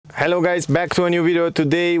Hello guys, back to a new video.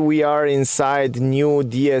 Today we are inside new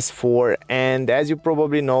DS4, and as you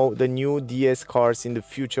probably know, the new DS cars in the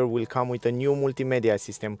future will come with a new multimedia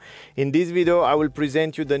system. In this video I will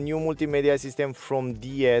present you the new multimedia system from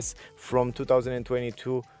DS from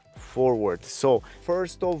 2022 forward. So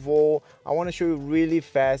first of all, I want to show you really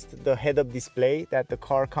fast the head-up display that the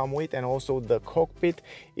car come with, and also the cockpit.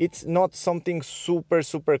 It's not something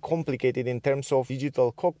super complicated in terms of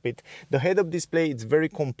digital cockpit. The head-up display, it's very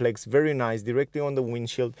complex, very nice, directly on the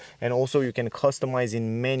windshield, and also you can customize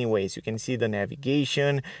in many ways. You can see the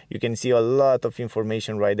navigation, you can see a lot of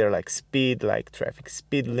information right there, like speed, like traffic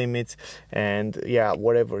speed limits, and yeah,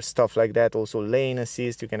 whatever stuff like that. Also lane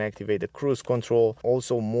assist, you can activate the cruise control.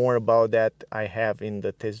 Also more about that I have in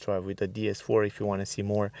the test drive with the DS4. If you want to see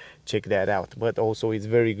more, check that out. But also it's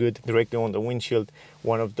very good directly on the windshield,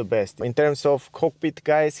 one of the best. In terms of cockpit,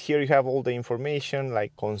 guys, here you have all the information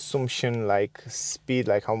like consumption, like speed,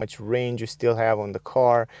 like how much range you still have on the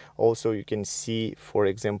car. Also you can see, for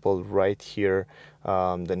example, right here,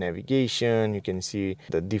 the navigation. You can see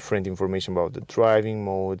the different information about the driving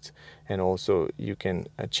modes, and also you can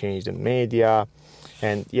change the media,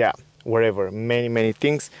 and yeah, wherever, many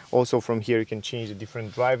things. Also from here you can change the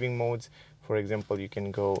different driving modes. For example, you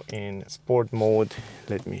can go in sport mode.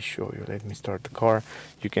 Let me show you. Let me start the car.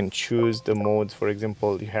 You can choose the modes. For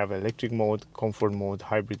example, you have electric mode, comfort mode,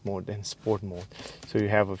 hybrid mode, and sport mode. So you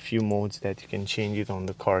have a few modes that you can change it on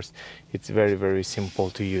the cars. It's very simple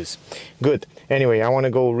to use. Good. Anyway, I want to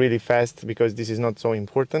go really fast because this is not so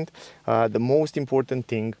important. The most important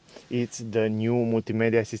thing is the new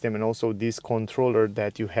multimedia system, and also this controller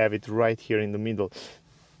that you have it right here in the middle.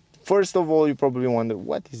 First of all, you probably wonder,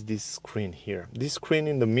 what is this screen here? This screen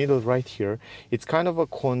in the middle right here, it's kind of a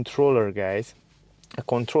controller, guys. A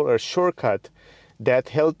controller shortcut that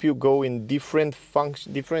help you go in different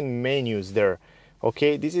menus there.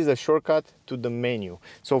 Okay, this is a shortcut to the menu.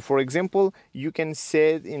 So for example, you can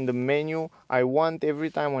set in the menu, I want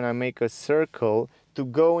every time when I make a circle to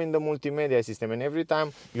go in the multimedia system, and every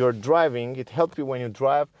time you're driving, it helps you when you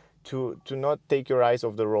drive to not take your eyes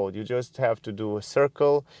off the road. You just have to do a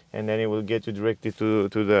circle, and then it will get you directly to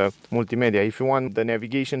the multimedia. If you want the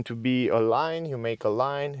navigation to be a line, you make a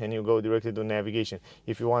line and you go directly to navigation.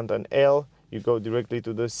 If you want an L, you go directly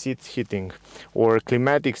to the seat heating. Or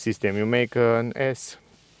climatic system, you make an S,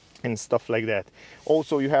 and stuff like that.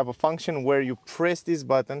 Also you have a function where you press this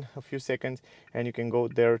button a few seconds and you can go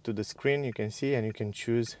there to the screen, you can see, and you can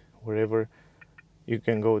choose wherever you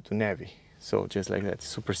can go to Navi. So just like that,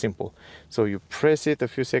 super simple. So you press it a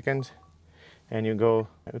few seconds and you go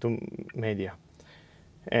to media,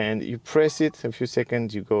 and you press it a few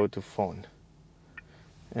seconds, you go to phone,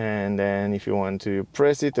 and then if you want to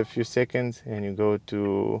press it a few seconds and you go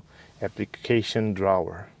to application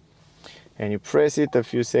drawer, and you press it a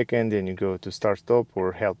few seconds and you go to start stop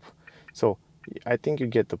or help. So I think you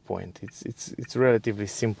get the point. It's relatively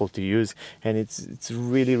simple to use, and it's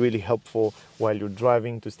really helpful while you're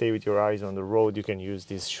driving to stay with your eyes on the road. You can use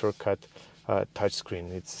this shortcut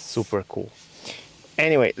touchscreen. It's super cool.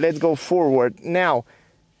 Anyway, let's go forward now.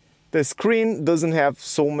 The screen doesn't have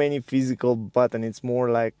so many physical buttons, it's more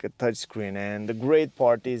like a touch screen, and the great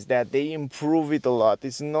part is that they improve it a lot.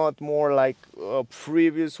 It's not more like a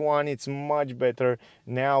previous one, it's much better.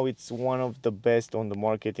 Now it's one of the best on the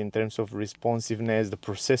market in terms of responsiveness. The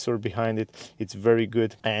processor behind it, it's very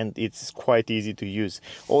good, and it's quite easy to use.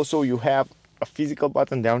 Also, you have a physical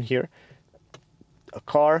button down here, a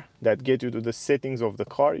car that gets you to the settings of the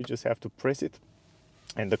car. You just have to press it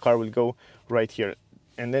and the car will go right here.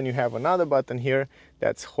 And then you have another button here,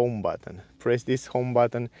 that's home button. Press this home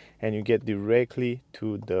button and you get directly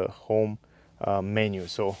to the home menu.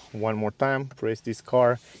 So one more time, press this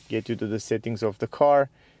car, get you to the settings of the car,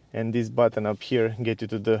 and this button up here get you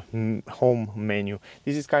to the home menu.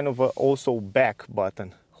 This is kind of a also back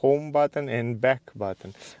button, home button and back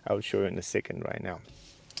button. I'll show you in a second right now.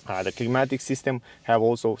 The climatic system have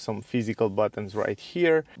also some physical buttons right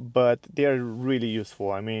here, but they are really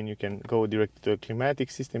useful. I mean, you can go direct to a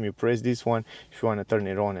climatic system, you press this one. If you want to turn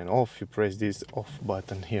it on and off, you press this off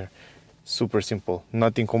button here. Super simple,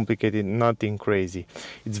 nothing complicated, nothing crazy.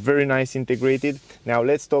 It's very nice integrated. Now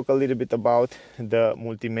let's talk a little bit about the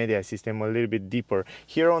multimedia system a little bit deeper.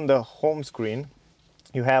 Here on the home screen,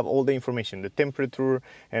 you have all the information, the temperature,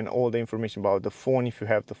 and all the information about the phone. If you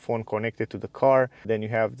have the phone connected to the car, then you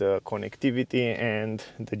have the connectivity and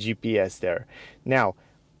the GPS there. Now,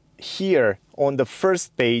 here on the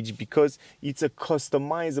first page, because it's a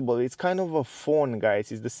customizable, it's kind of a phone,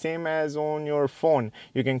 guys. It's the same as on your phone.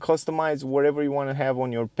 You can customize whatever you want to have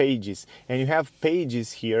on your pages. And you have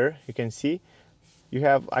pages here, you can see,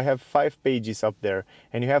 I have 5 pages up there,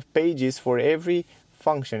 and you have pages for every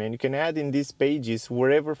function, and you can add in these pages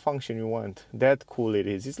wherever function you want. That cool it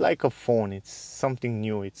is. It's like a phone. It's something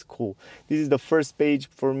new. It's cool. This is the first page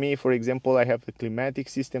for me. For example, I have the climatic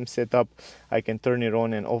system set up. I can turn it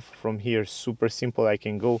on and off from here. Super simple. I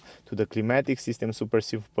can go to the climatic system super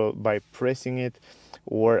simple by pressing it,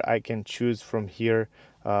 or I can choose from here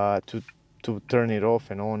to turn it off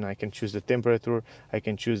and on. I can choose the temperature. I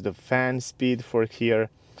can choose the fan speed for here.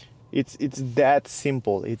 It's that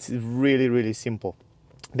simple. It's really simple.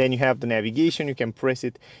 Then you have the navigation. You can press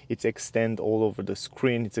it. It's extend all over the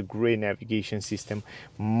screen. It's a great navigation system,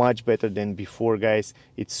 much better than before, guys.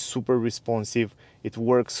 It's super responsive. It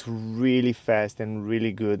works really fast and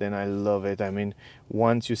really good, and I love it. I mean,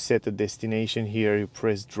 once you set a destination here, you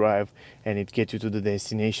press drive and it gets you to the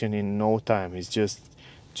destination in no time. It's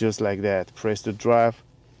just like that. Press the drive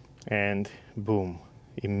and boom,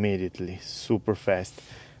 immediately. Super fast.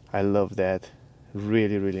 I love that.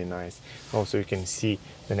 Really nice. Also, you can see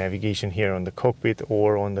the navigation here on the cockpit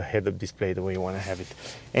or on the head-up display, the way you want to have it.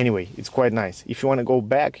 Anyway, it's quite nice. If you want to go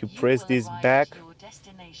back, you press this back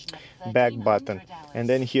button, and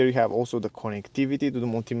then here you have also the connectivity to the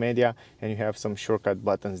multimedia, and you have some shortcut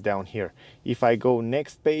buttons down here. If I go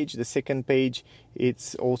next page, the second page,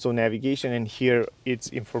 it's also navigation, and here it's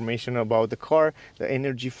information about the car, the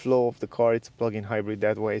energy flow of the car. It's a plug-in hybrid,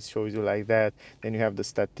 that way it shows you like that. Then you have the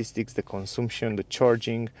statistics, the consumption, the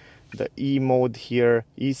charging, the E mode here,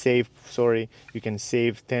 e-save, sorry. You can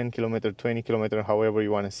save 10 kilometer, 20 kilometer, however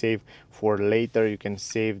you want to save for later. You can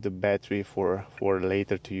save the battery for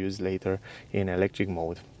later, to use later in electric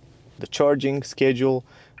mode. The charging schedule,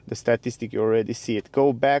 the statistic, you already see it.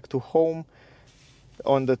 Go back to home.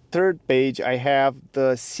 On the third page, I have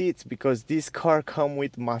the seats, because this car come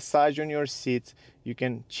with massage on your seats. You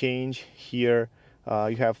can change here.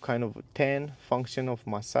 You have kind of 10 function of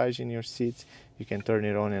massage in your seats. You can turn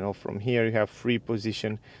it on and off from here. You have free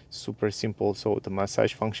position, super simple. So the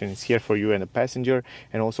massage function is here for you and the passenger.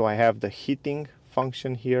 And also I have the heating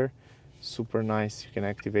function here, super nice. You can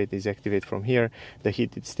activate, deactivate from here. The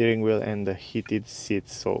heated steering wheel and the heated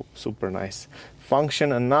seats, so super nice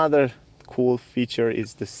function. Another cool feature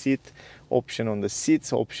is the seat option. On the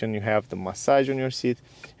seats option, you have the massage on your seat,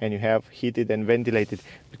 and you have heated and ventilated.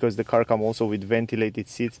 Because the car comes also with ventilated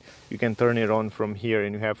seats, you can turn it on from here,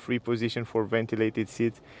 and you have free position for ventilated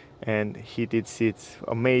seats and heated seats.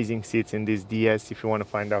 Amazing seats in this DS. If you want to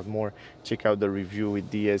find out more, check out the review with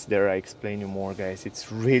DS. There I explain you more, guys. It's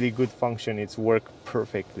really good function. It's work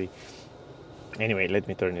perfectly. Anyway, let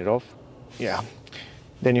me turn it off. Yeah.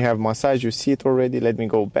 Then you have massage, you see it already. Let me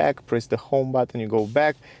go back, press the home button, you go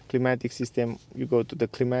back. Climatic system, you go to the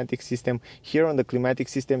climatic system. Here on the climatic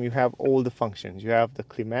system, you have all the functions. You have the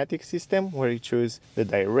climatic system where you choose the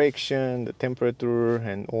direction, the temperature,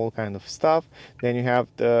 and all kind of stuff. Then you have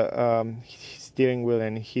the steering wheel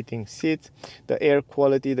and heating seats. The air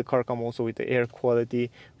quality, the car comes also with the air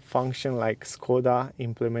quality function like Skoda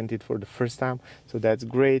implemented for the first time, so that's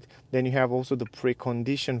great. Then you have also the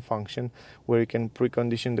precondition function where you can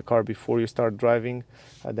precondition the car before you start driving.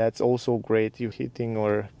 That's also great, you heating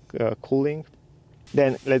or cooling.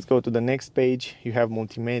 Then let's go to the next page. You have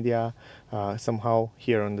multimedia. Somehow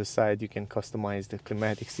here on the side you can customize the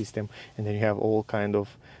climatic system, and then you have all kind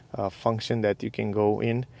of function that you can go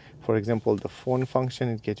in. For example, the phone function,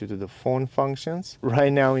 it gets you to the phone functions.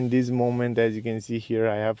 Right now in this moment, as you can see here,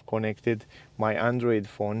 I have connected my Android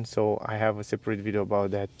phone, so I have a separate video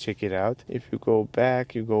about that. Check it out. If you go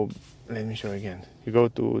back, you go, let me show again. You go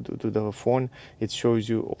to the phone, it shows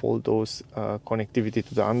you all those connectivity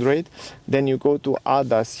to the Android. Then you go to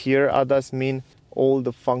ADAS. Here ADAS mean all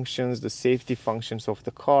the functions, the safety functions of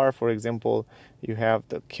the car. For example, you have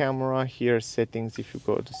the camera here, settings. If you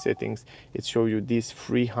go to settings, it shows you this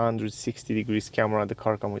 360 degrees camera. The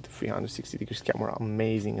car comes with 360 degrees camera.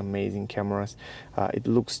 Amazing cameras. It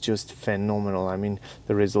looks just phenomenal. I mean,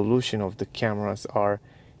 the resolution of the cameras are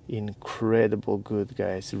incredible good,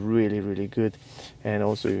 guys. Really good. And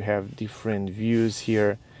also you have different views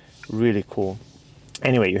here, really cool.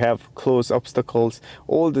 Anyway, you have close obstacles,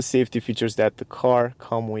 all the safety features that the car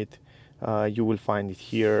come with. You will find it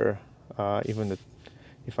here. Even the,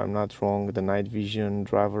 if I'm not wrong, the night vision,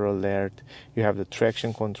 driver alert. You have the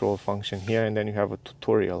traction control function here, and then you have a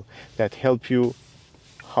tutorial that help you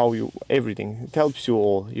how you everything. It helps you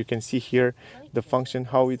all. You can see here the function,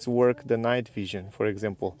 how it's work, the night vision, for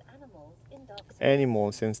example,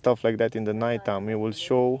 animals and stuff like that in the nighttime. It will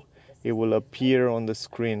show, it will appear on the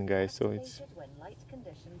screen, guys. So it's,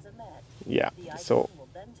 yeah, so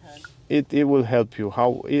it will help you,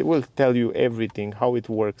 how it will tell you everything, how it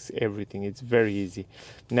works, everything. It's very easy.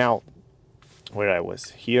 Now where I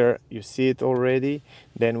was. Here you see it already.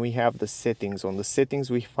 Then we have the settings. On the settings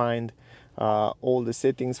we find all the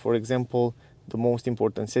settings. For example, the most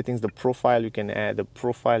important settings, the profile. You can add a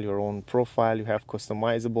profile, your own profile. You have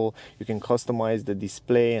customizable. You can customize the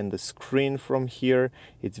display and the screen from here.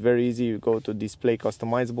 It's very easy. You go to display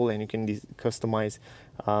customizable and you can customize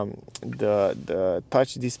the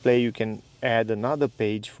touch display. You can add another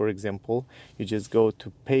page. For example, you just go to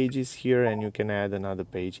pages here and you can add another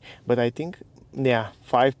page. But I think, yeah,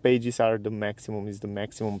 5 pages are the maximum, is the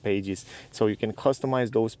maximum pages. So you can customize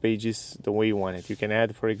those pages the way you want it. You can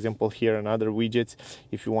add, for example, here another widgets.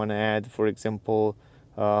 If you want to add, for example,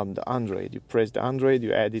 the Android, you press the Android,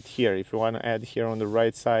 you add it here. If you want to add here on the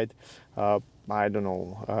right side, I don't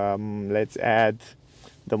know, let's add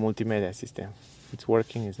the multimedia system. It's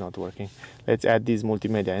working, it's not working. Let's add this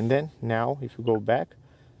multimedia. And then now if you go back,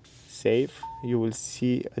 save, you will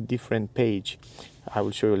see a different page. I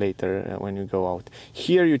will show you later when you go out.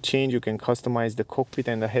 Here you change, you can customize the cockpit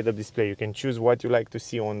and the head-up display. You can choose what you like to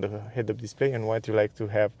see on the head-up display and what you like to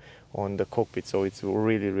have on the cockpit. So it's a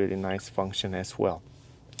really nice function as well.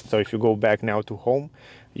 So if you go back now to home,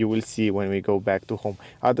 you will see when we go back to home.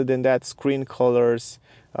 Other than that, screen colors,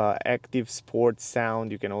 active sport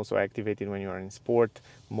sound, you can also activate it when you are in sport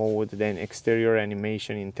mode. Then exterior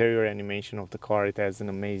animation, interior animation of the car, it has an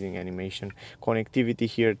amazing animation. Connectivity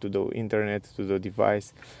here to the internet, to the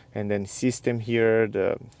device, and then system here,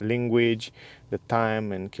 the language, the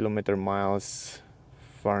time and kilometer miles,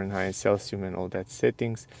 Fahrenheit, Celsius, and all that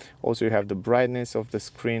settings. Also you have the brightness of the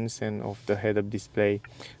screens and of the head-up display,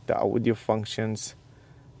 the audio functions,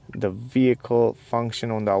 the vehicle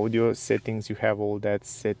function. On the audio settings you have all that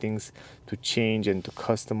settings to change and to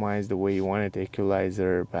customize the way you want it,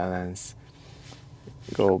 equalizer, balance.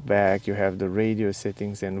 Go back, you have the radio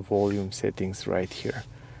settings and volume settings right here.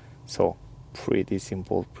 So pretty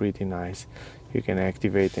simple, pretty nice. You can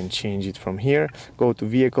activate and change it from here. Go to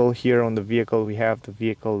vehicle. Here on the vehicle we have the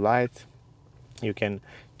vehicle light. You can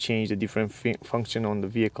change the different function on the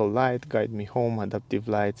vehicle light, guide me home, adaptive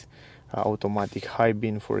light, automatic high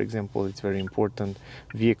beam, for example, it's very important.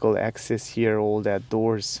 Vehicle access here, all that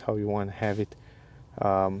doors, how you want to have it,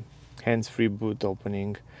 hands-free boot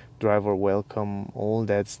opening, driver welcome, all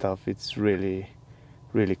that stuff. It's really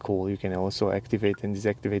cool. You can also activate and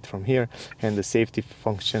deactivate from here, and the safety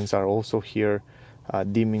functions are also here,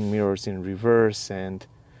 dimming mirrors in reverse and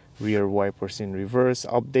rear wipers in reverse.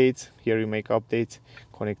 Updates, here you make updates,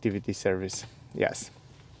 connectivity service. Yes,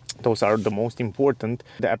 those are the most important.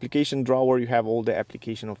 The application drawer, you have all the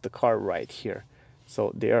application of the car right here.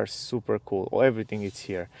 So they are super cool. Everything is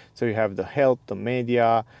here. So you have the help, the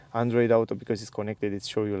media, Android Auto, because it's connected, it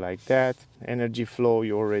show you like that. Energy flow,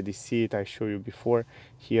 you already see it, I showed you before.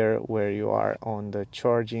 Here where you are on the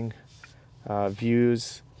charging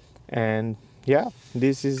views. And yeah,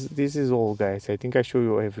 this is all, guys. I think I show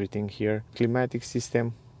you everything here. Climatic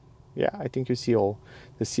system, yeah, I think you see all.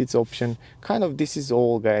 The seats option, kind of, this is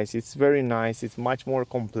all, guys. It's very nice, it's much more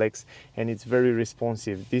complex, and it's very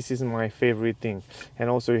responsive. This is my favorite thing. And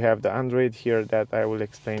also you have the Android here that I will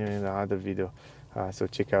explain in another video, so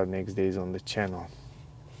check out next days on the channel.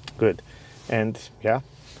 Good. And yeah,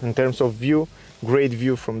 in terms of view, great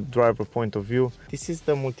view from the driver point of view. This is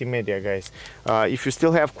the multimedia, guys. If you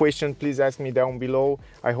still have questions, please ask me down below.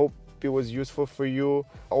 I hope it was useful for you.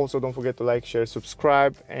 Also, don't forget to like, share,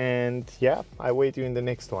 subscribe, and yeah, I wait you in the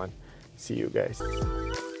next one. See you guys.